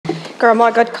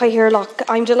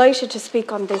I'm delighted to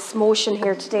speak on this motion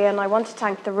here today, and I want to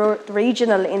thank the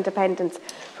regional independents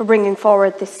for bringing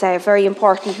forward this very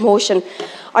important motion.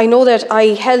 I know that I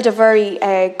held a very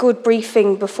good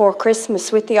briefing before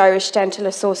Christmas with the Irish Dental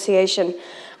Association,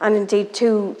 and indeed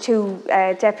two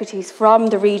deputies from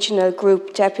the regional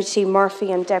group, Deputy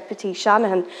Murphy and Deputy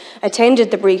Shanahan,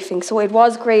 attended the briefing. So it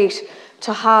was great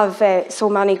to have so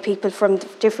many people from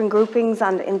different groupings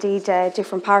and indeed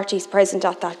different parties present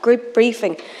at that group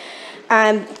briefing.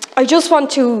 I just want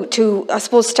to I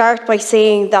suppose, start by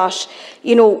saying that,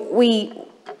 you know,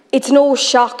 it's no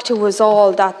shock to us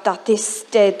all that this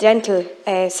dental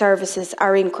services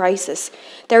are in crisis.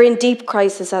 They're in deep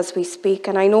crisis as we speak,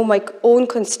 and I know my own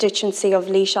constituency of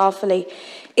Laois Offaly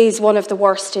is one of the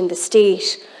worst in the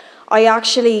state. I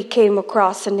actually came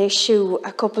across an issue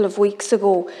a couple of weeks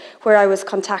ago where I was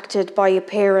contacted by a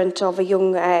parent of a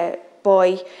young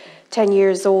boy, 10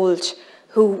 years old,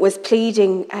 who was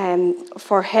pleading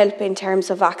for help in terms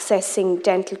of accessing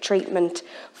dental treatment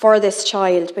for this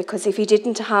child, because if he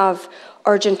didn't have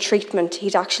urgent treatment,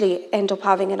 he'd actually end up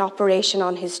having an operation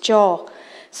on his jaw.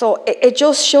 So it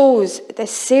just shows the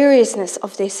seriousness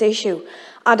of this issue.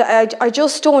 And I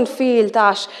just don't feel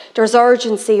that there's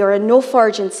urgency or enough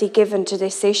urgency given to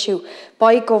this issue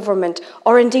by government,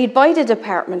 or indeed by the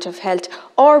Department of Health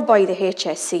or by the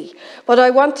HSE. But I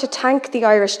want to thank the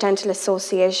Irish Dental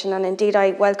Association, and indeed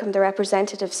I welcome the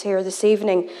representatives here this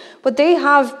evening. But they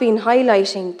have been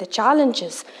highlighting the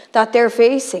challenges that they're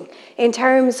facing in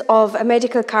terms of a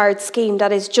medical card scheme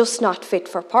that is just not fit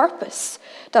for purpose,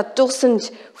 that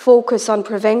doesn't focus on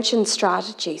prevention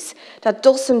strategies, that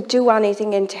doesn't do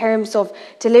anything in terms of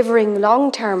delivering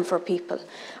long-term for people.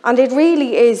 And it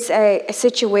really is a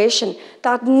situation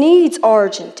that needs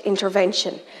urgent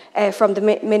intervention from the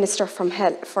Minister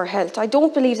for Health. I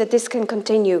don't believe that this can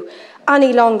continue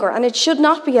any longer, and it should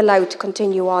not be allowed to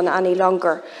continue on any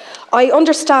longer. I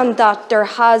understand that there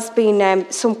has been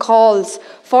some calls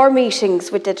for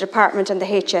meetings with the Department and the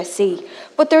HSE,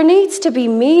 but there needs to be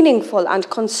meaningful and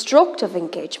constructive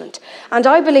engagement. And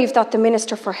I believe that the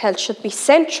Minister for Health should be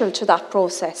central to that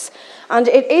process. And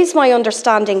it is my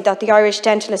understanding that the Irish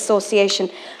Dental Association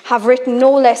have written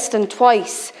no less than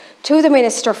twice to the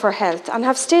Minister for Health and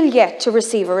have still yet to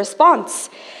receive a response.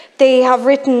 They have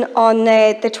written on on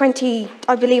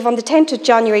the 10th of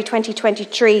January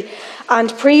 2023,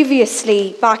 and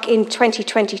previously back in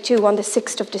 2022 on the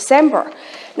 6th of December.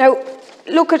 Now,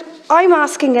 I'm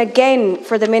asking again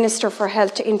for the Minister for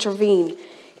Health to intervene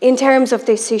in terms of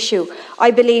this issue. I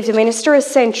believe the Minister is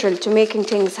central to making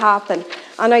things happen,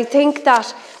 and I think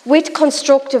that with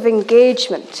constructive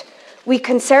engagement, we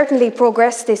can certainly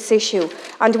progress this issue,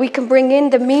 and we can bring in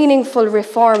the meaningful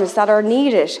reforms that are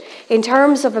needed in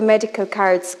terms of a medical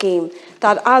card scheme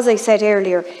that, as I said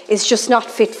earlier, is just not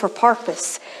fit for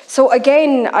purpose. So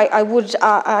again, I would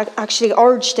actually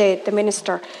urge the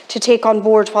Minister to take on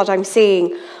board what I'm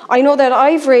saying. I know that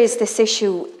I've raised this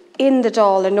issue in the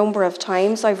Dáil a number of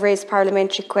times. I've raised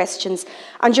parliamentary questions,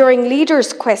 and during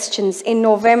leaders' questions in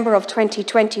November of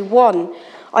 2021,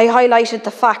 I highlighted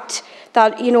the fact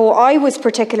that, you know, I was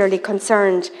particularly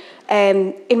concerned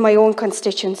in my own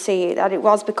constituency that it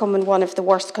was becoming one of the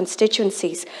worst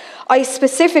constituencies. I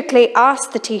specifically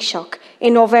asked the Taoiseach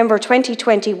in November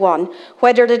 2021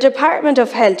 whether the Department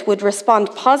of Health would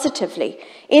respond positively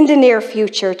in the near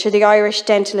future to the Irish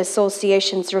Dental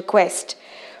Association's request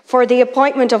for the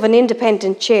appointment of an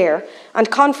independent chair and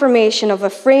confirmation of a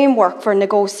framework for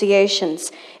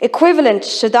negotiations equivalent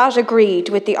to that agreed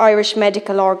with the Irish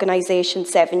Medical Organisation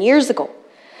 7 years ago.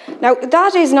 Now,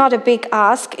 that is not a big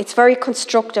ask, it's very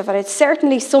constructive, and it's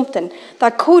certainly something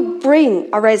that could bring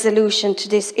a resolution to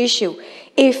this issue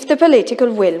if the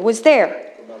political will was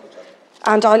there.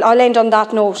 And I'll end on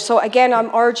that note. So again,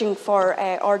 I'm urging for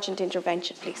urgent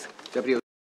intervention, please.